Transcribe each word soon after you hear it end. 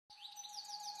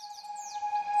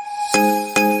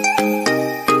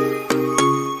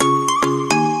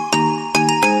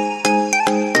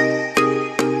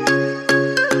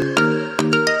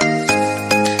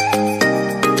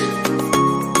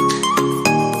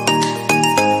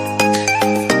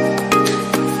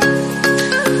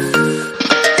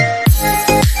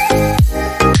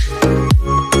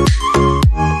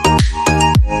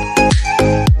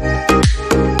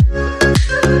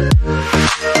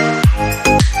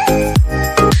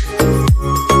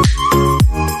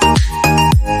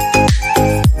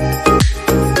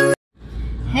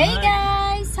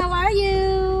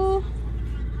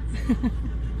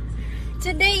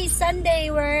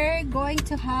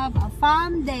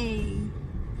day.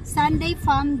 Sunday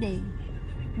fun day.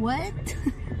 What?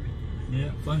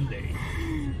 Yeah, fun day.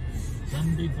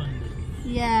 Sunday fun day.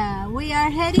 Yeah, we are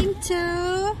heading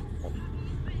to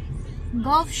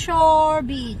Gulf Shore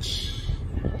Beach.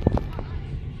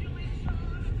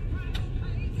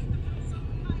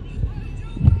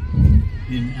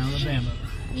 In Alabama.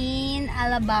 In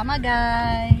Alabama,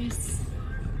 guys.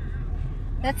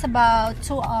 That's about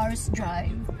 2 hours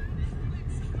drive.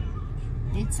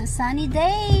 It's a sunny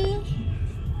day.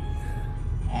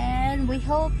 And we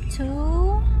hope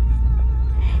to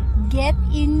get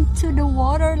into the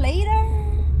water later.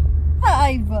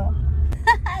 Iva.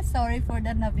 Sorry for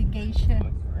the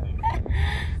navigation.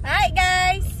 Alright,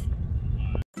 guys.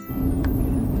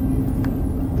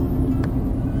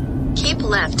 Keep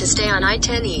left to stay on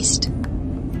I-10 East.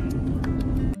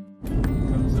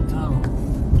 Comes the tunnel.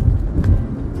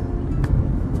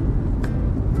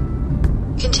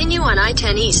 Continue on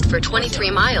I-10 East for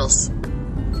 23 miles.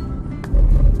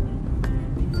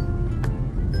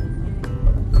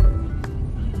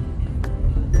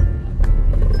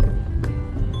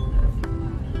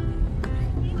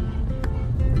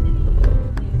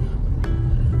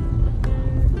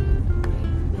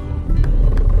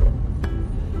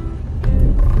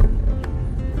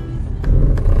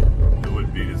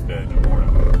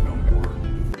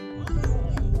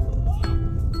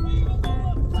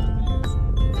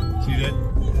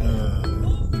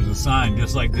 Sign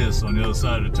just like this on the other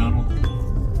side of the tunnel.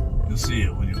 You'll see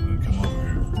it when you come over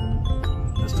here.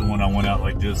 That's the one I went out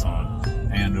like this on,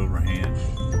 hand over hand.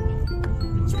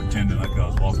 I was pretending like I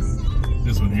was walking.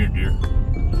 This one here, dear.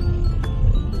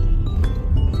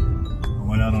 I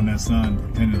went out on that sign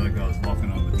pretending like I was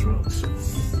walking on the trucks.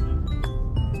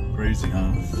 Crazy,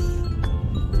 huh?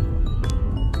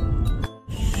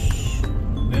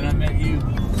 Then I met you.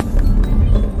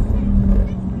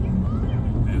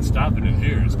 Stopping in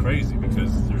here is crazy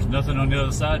because there's nothing on the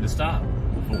other side to stop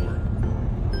for.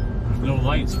 There's no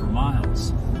lights for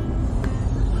miles.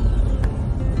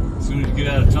 As soon as you get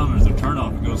out of the tunnel, there's a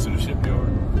turnoff that goes to the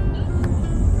shipyard.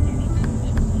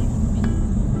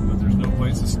 But there's no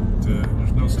places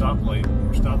there's no stoplight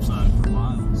or stop sign for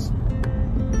miles.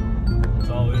 It's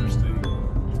all interstate.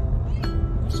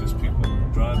 It's just people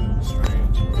driving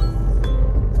strange.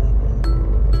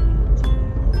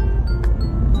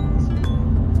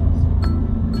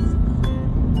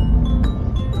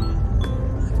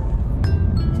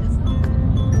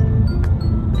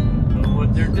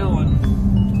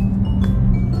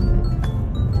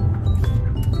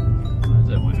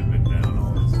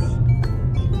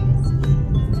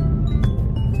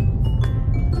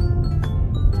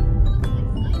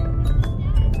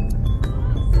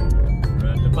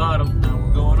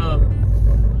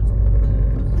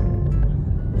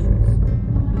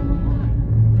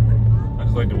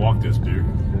 Like to walk this, deer.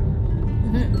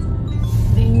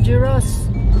 Dangerous.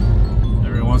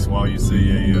 Every once in a while you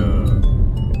see a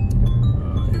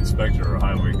inspector or a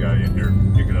highway guy in here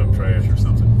picking up trash or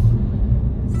something.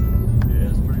 Yeah,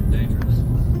 it's pretty dangerous.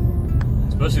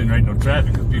 Especially when there ain't no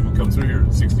traffic because people come through here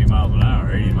at 60 miles an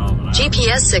hour, 80 miles an hour.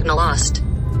 GPS signal lost.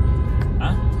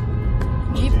 Huh?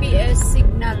 GPS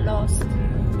signal lost.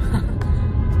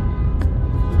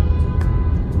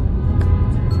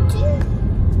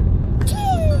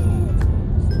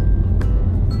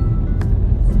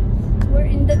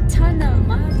 Tunnel,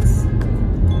 Max.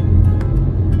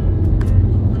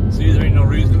 See, there ain't no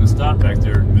reason to stop back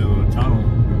there in the middle of the tunnel.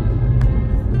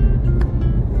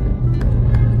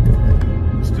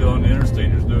 It's still on the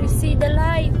interstate. There's no. We see the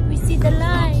light. We see the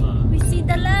light. We see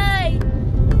the light.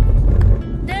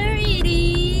 There it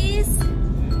is.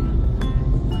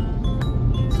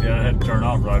 See, I had to turn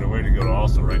off right away to go to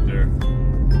also right there.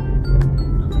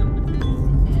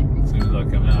 As soon as I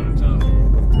come out of the tunnel.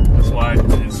 That's why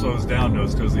it slows down, though,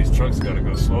 because these trucks got to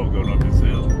go slow going up this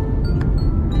hill.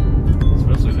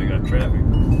 Especially if they got traffic.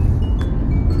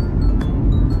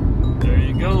 There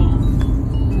you go.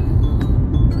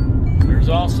 There's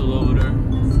also over there.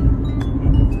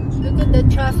 Look at the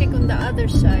traffic on the other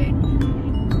side.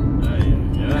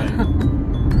 Yeah.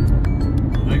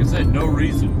 Like I said, no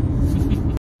reason.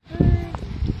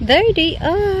 There they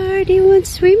are. They went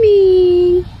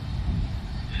swimming.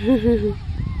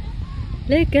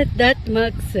 Look at that,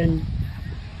 Maxon.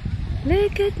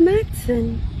 Look at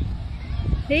Maxon.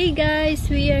 Hey guys,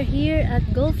 we are here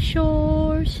at Gulf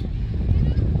Shores.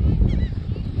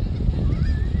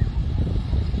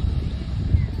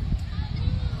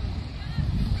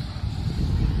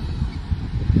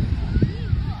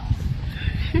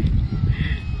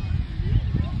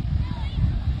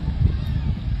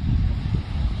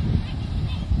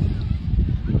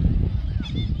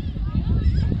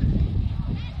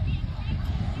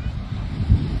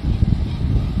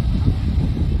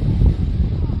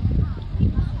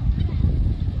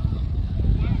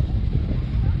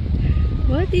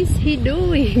 What is he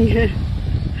doing?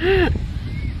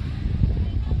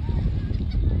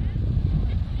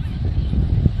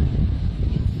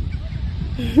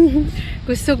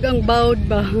 Kusog ang bawd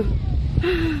ba?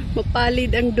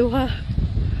 Mapalid ang duha.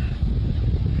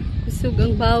 Kusog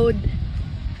ang bawd.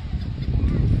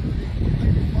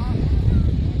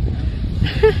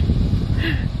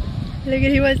 Look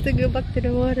at, he wants to go back to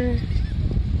the water.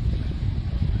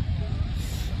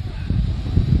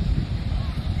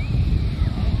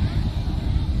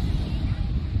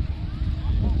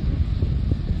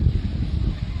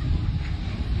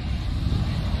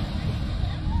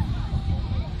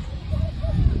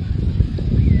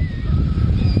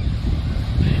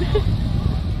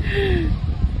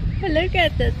 Look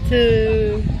at the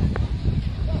two.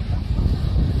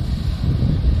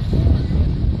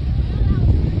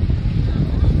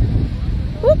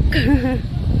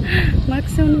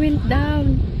 Maxon went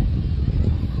down.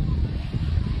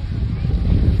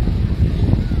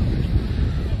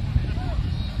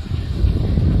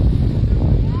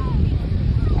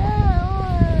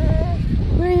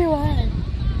 Where you at?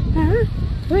 Huh?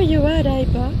 Where you at,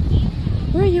 Iba?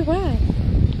 Where you at?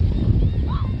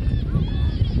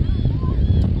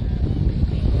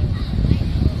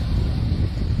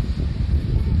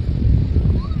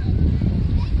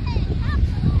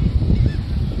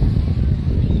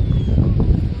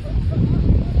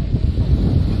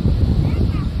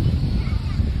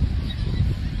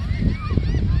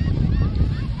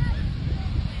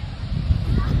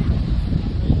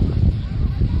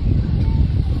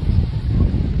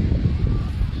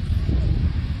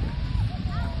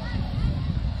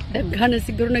 Daghan na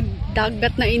siguro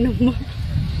nagdagat na inom mo.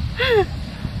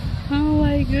 Oh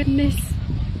my goodness.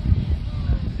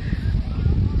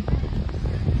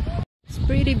 It's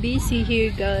pretty busy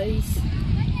here, guys.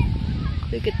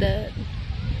 Look at that.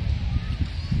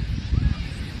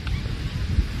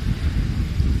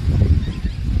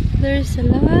 There's a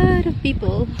lot of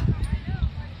people.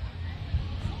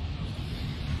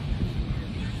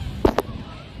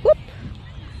 Whoop!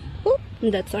 Whoop! And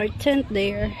that's our tent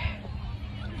there.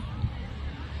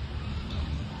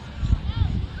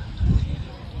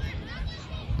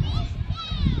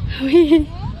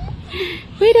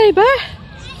 Wait, Iba?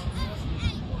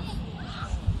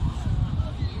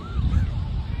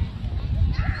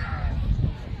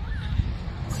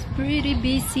 It's pretty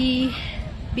busy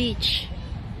beach.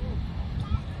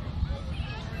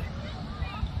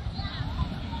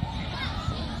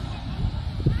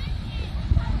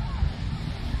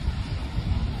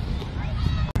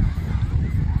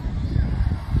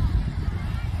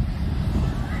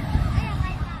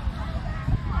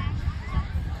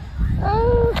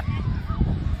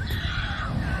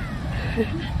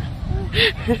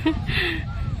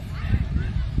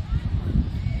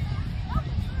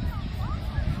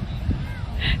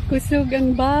 Kusog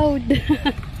ang bawd.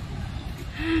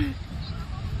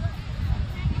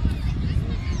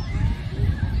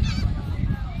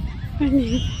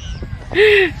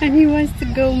 And he wants to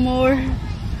go more.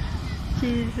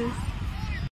 Jesus.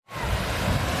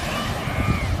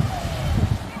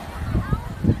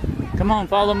 Come on,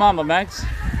 follow Mama, Max.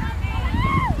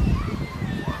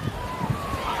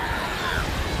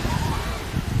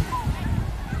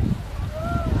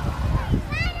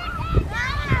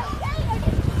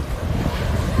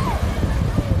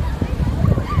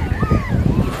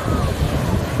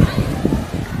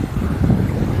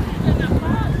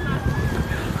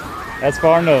 That's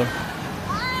far enough.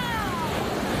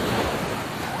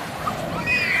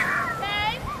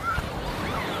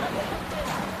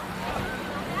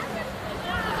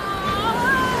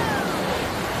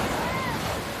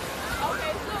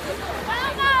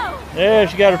 Yeah,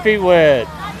 she got her feet wet.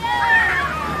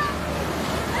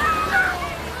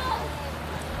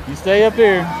 You stay up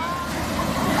here.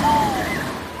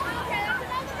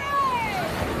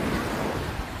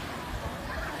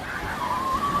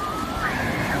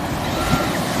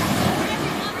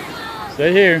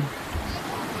 Stay here.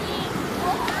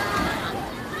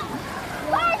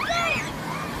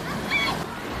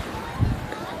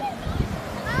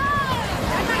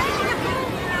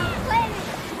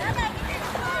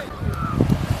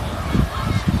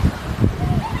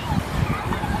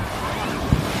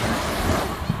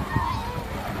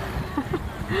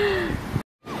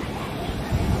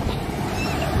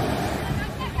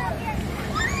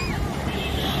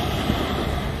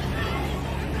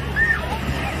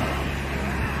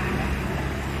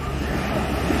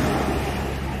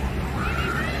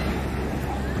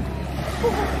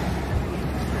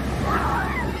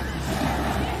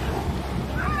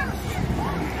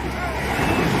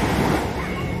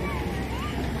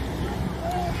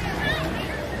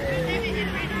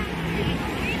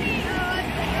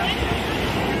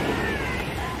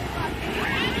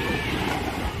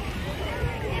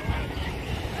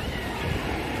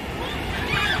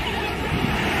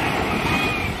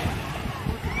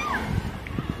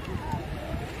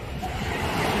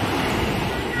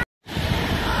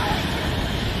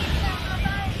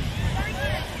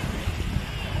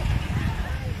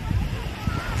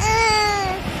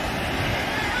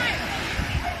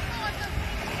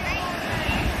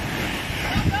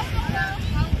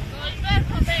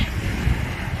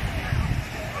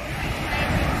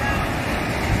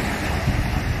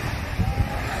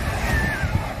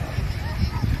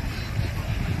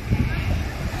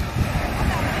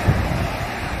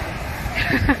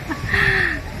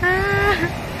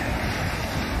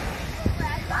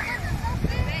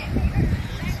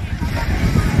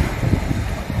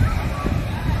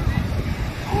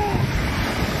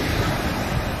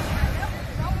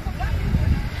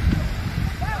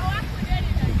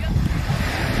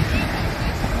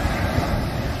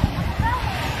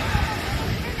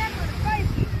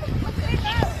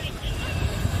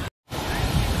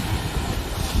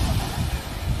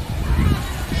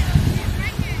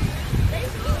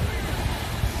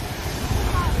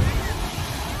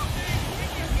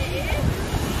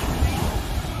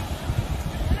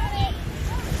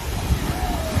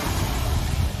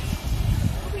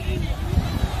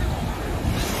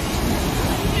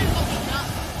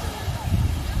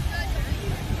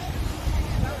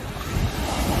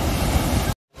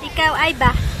 Day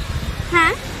ba?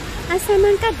 Ha? Asa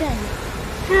man ka, Day?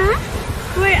 Ha?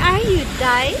 Where are you,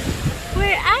 Day?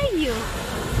 Where are you?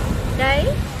 Day?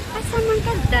 Asa man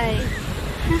ka, Day?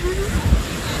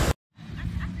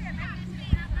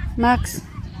 Max,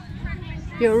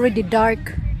 you're already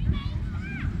dark.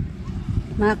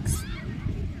 Max,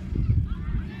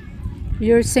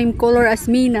 you're same color as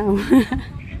me now.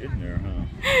 Getting there, huh?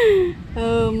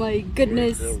 Oh my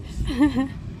goodness.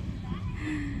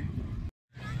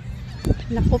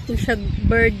 Nakop mo siya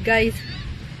bird, guys.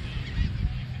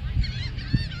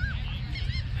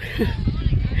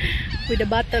 With a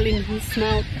bottle in his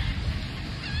mouth.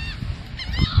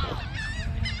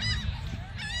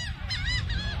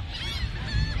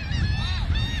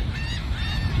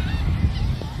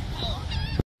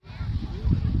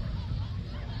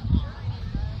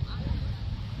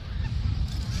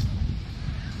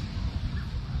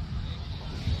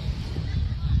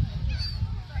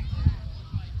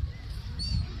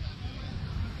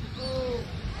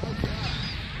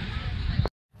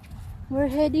 We're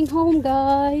heading home,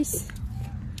 guys.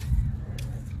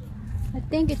 I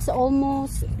think it's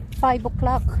almost 5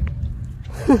 o'clock.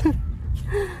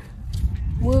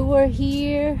 We were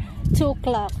here 2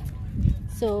 o'clock.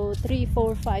 So 3,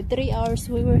 4, 5, 3 hours.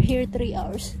 We were here 3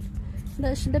 hours.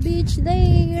 That's the beach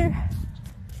there.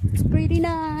 It's pretty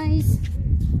nice.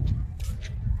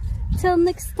 Till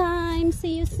next time.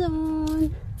 See you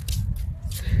soon.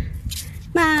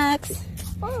 Max,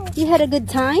 you had a good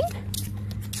time?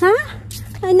 Huh?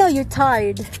 I know you're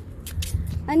tired.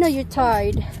 I know you're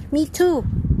tired. Me too.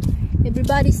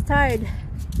 Everybody's tired.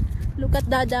 Look at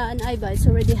Dada and Iva. It's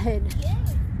already ahead.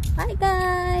 Bye,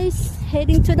 guys.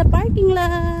 Heading to the parking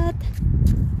lot.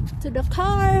 To the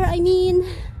car, I mean.